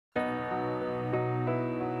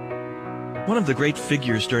One of the great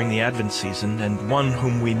figures during the Advent season, and one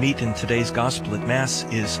whom we meet in today's Gospel at Mass,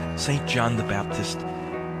 is St. John the Baptist.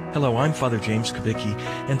 Hello, I'm Father James Kubicki,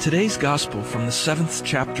 and today's Gospel from the 7th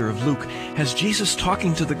chapter of Luke has Jesus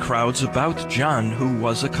talking to the crowds about John, who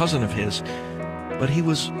was a cousin of his. But he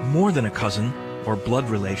was more than a cousin or blood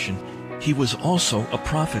relation. He was also a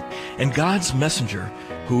prophet and God's messenger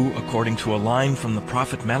who, according to a line from the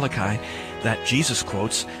prophet Malachi that Jesus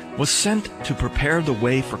quotes, was sent to prepare the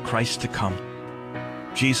way for Christ to come.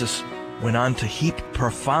 Jesus went on to heap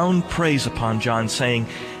profound praise upon John, saying,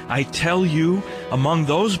 "I tell you, among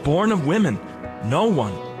those born of women, no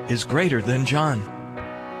one is greater than John."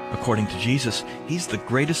 According to Jesus, he's the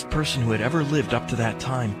greatest person who had ever lived up to that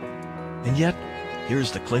time. And yet,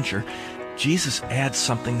 here's the clincher, Jesus adds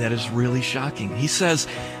something that is really shocking. He says,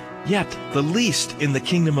 "Yet the least in the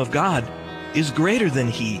kingdom of God is greater than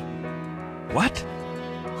he." What?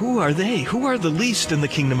 Who are they? Who are the least in the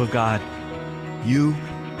kingdom of God? You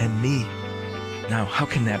and me. Now, how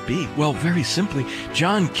can that be? Well, very simply,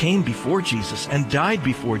 John came before Jesus and died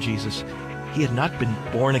before Jesus. He had not been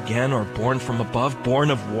born again or born from above,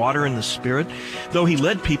 born of water and the Spirit. Though he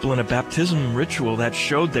led people in a baptism ritual that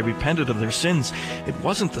showed they repented of their sins, it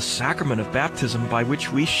wasn't the sacrament of baptism by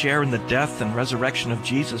which we share in the death and resurrection of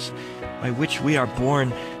Jesus, by which we are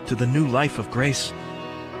born to the new life of grace.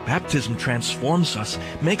 Baptism transforms us,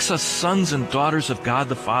 makes us sons and daughters of God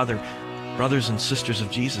the Father, brothers and sisters of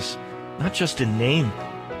Jesus, not just in name,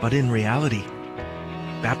 but in reality.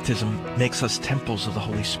 Baptism makes us temples of the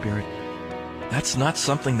Holy Spirit. That's not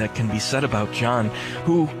something that can be said about John,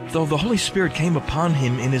 who, though the Holy Spirit came upon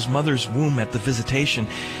him in his mother's womb at the visitation,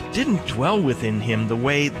 didn't dwell within him the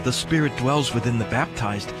way the Spirit dwells within the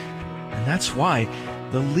baptized. And that's why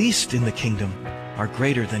the least in the kingdom are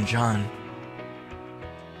greater than John.